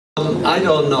I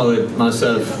don't know it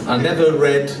myself. I never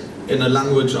read in a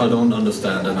language I don't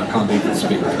understand and I can't even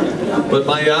speak. But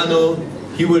Mariano,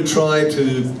 he will try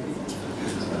to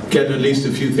get at least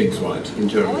a few things right in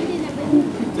German.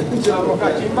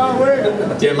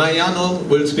 Yeah, Mariano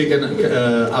will speak in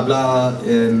habla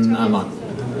en alemán.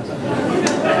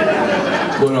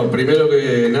 Bueno, primero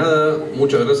que nada,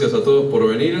 muchas gracias a todos por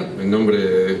venir, en nombre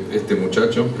de este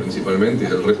muchacho principalmente y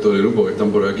del resto del grupo que están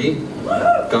por aquí.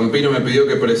 Campino me pidió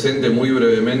que presente muy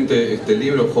brevemente este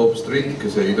libro, Hope Street,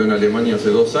 que se editó en Alemania hace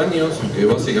 2 años, que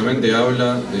básicamente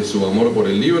habla de su amor por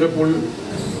el Liverpool,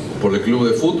 por el club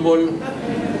de fútbol.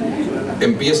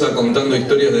 Empieza contando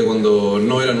historias de cuando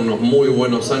no eran unos muy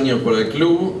buenos años para el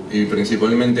club y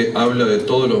principalmente habla de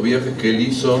todos los viajes que él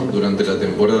hizo durante la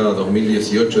temporada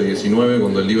 2018-19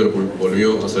 cuando el Liverpool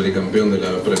volvió a salir campeón de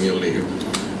la Premier League.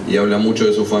 Y habla mucho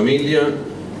de su familia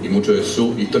y mucho de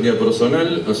su historia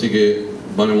personal, así que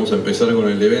vamos a empezar con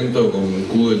el evento con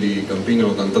Kuddel y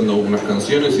Campino cantando unas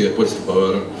canciones y después va a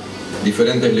haber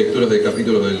diferentes lecturas de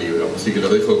capítulos del libro. Así que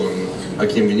los dejo con a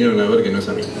quien vinieron a ver que no es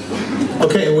a mí.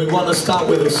 Okay, we want to start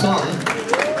with a song.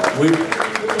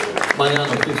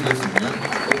 Mariano, please listen, yeah?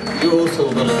 You also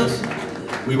gonna listen.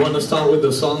 We want to start with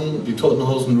a song the Toten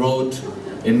Hosen wrote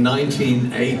in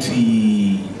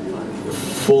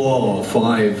 1984 or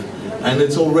 5, and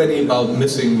it's already about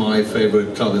missing my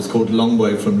favorite club. It's called Long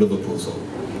Way from Liverpool. So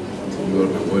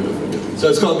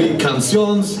it's gonna be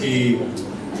canciones y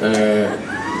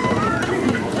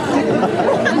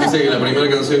dice que la primera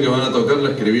canción que van a tocar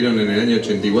la escribieron en el año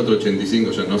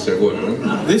 84-85, ya no se acuerdan,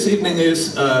 ¿no? This evening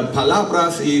is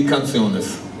palabras y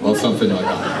canciones, or something like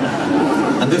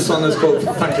that. And this song is called,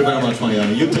 thank you very much,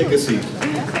 Mariano. You take a seat.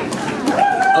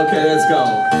 Okay, let's go.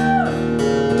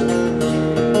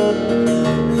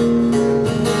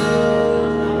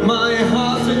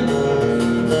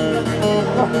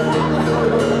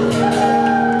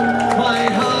 My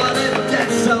heart it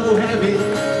gets so heavy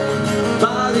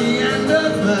by the end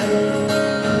of May.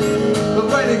 But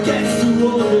when it gets to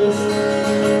August,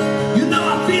 you know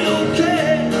I feel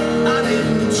okay. I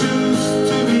didn't choose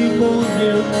to be born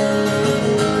here.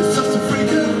 It's just a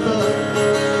freak of love.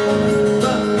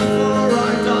 But before I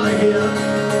die here,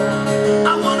 I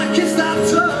wanna kiss that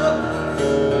tub.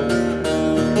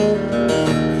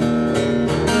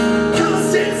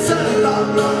 'Cause it's a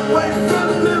long, long way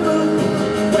from Liverpool,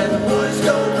 where the boys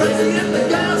go crazy and the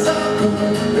girls are cool,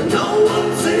 and no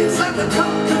one sings like the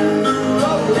cock-a-doodle.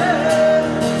 Oh yeah,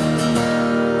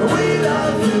 we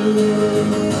love you.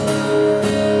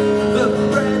 The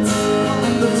bread's on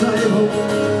the table,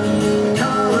 the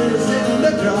car is in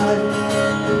the drive,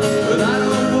 but I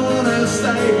don't wanna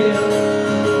stay here.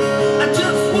 I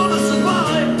just wanna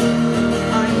survive.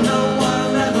 I know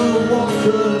I'll never walk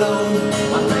alone.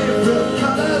 My favorite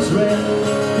color's red,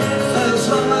 as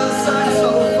long as I'm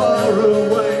so far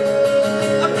away.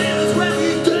 I may as well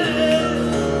be dead.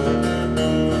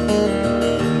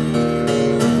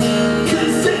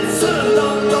 'Cause it's a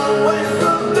long, long way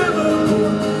from Liverpool,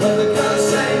 where the girls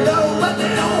say no, but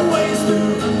they always do,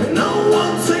 and no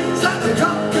one sings like the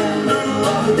cock-a-doodle.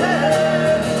 Oh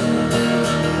yeah,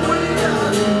 we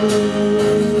got you.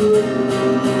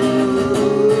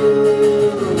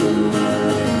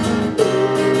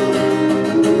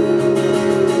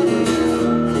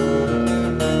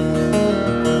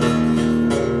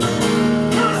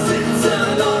 Cause it's a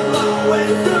long, long way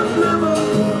from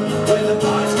Liverpool, where the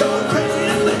boys go crazy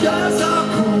and the girls are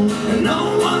cool, and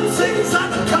no one sings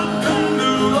like the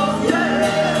cock-a-doodle. Oh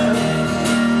yeah,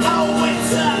 oh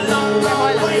it's a long,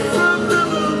 long way from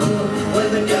Liverpool, where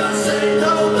the girls say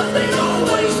no, but they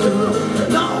always do,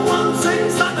 and no one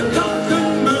sings like the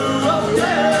cock-a-doodle. Oh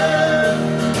yeah,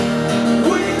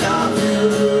 we love you,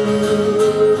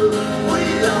 we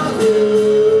love you,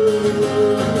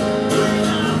 we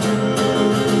love you,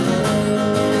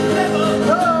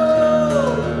 Liverpool.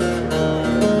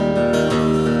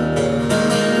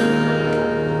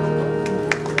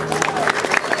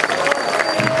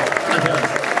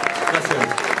 Gracias.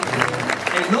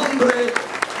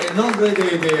 El nombre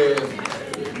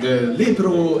del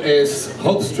libro es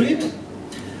Hope Street.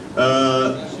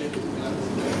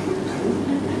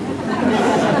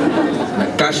 La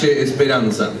calle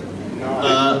Esperanza.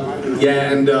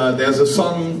 Yeah, and there's a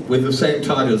song with the same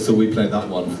title, so we play that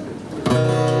one.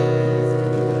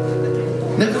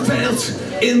 Never felt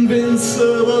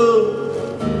invincible,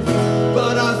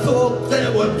 but I thought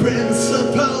there were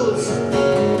principles.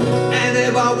 And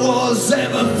if I was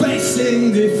ever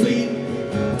facing defeat,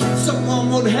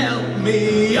 someone would help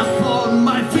me up on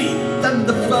my feet. Then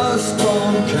the first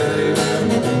storm came,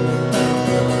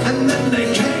 and then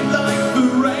they came like the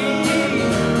rain.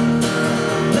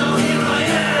 Now here I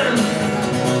am,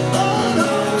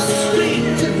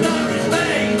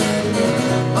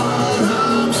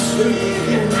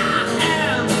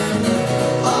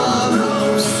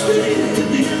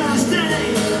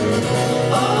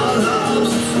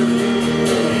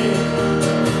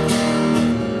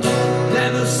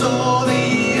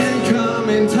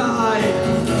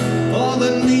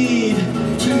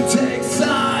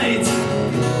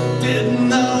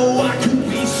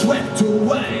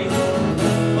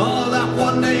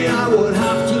 one day I would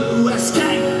have to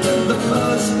escape the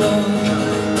first one.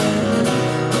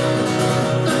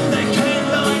 And they came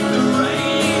like the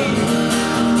rain.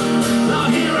 Now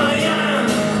here I am,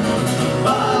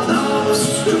 on Hope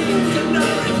Street, and I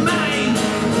remain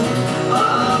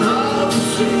on Hope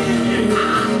Street. I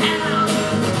am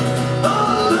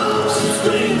on Hope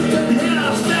Street, and here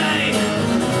I stay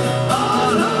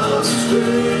on Hope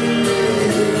Street.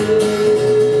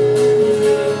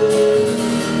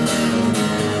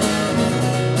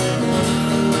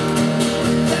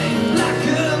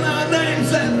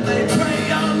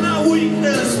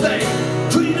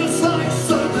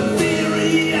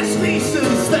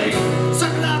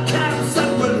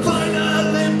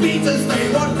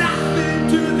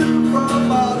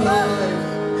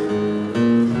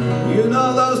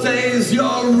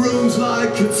 Your room's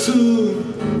like a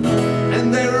tomb,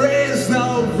 and there is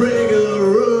no bigger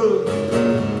room.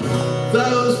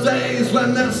 Those days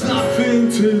when there's nothing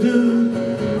to do,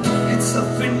 it's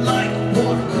something like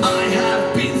what I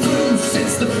have been through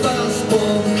since the first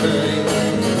one came.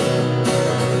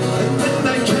 And then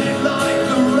they came like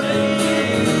the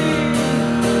rain.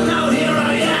 Now here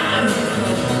I am,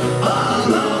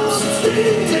 on Hope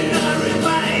Street, and I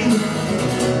remain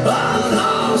on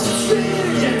Hope Street.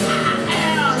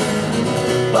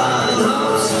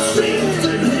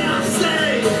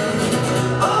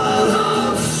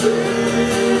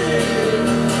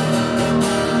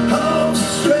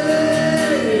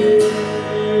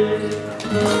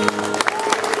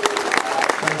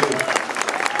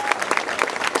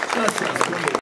 Gracias.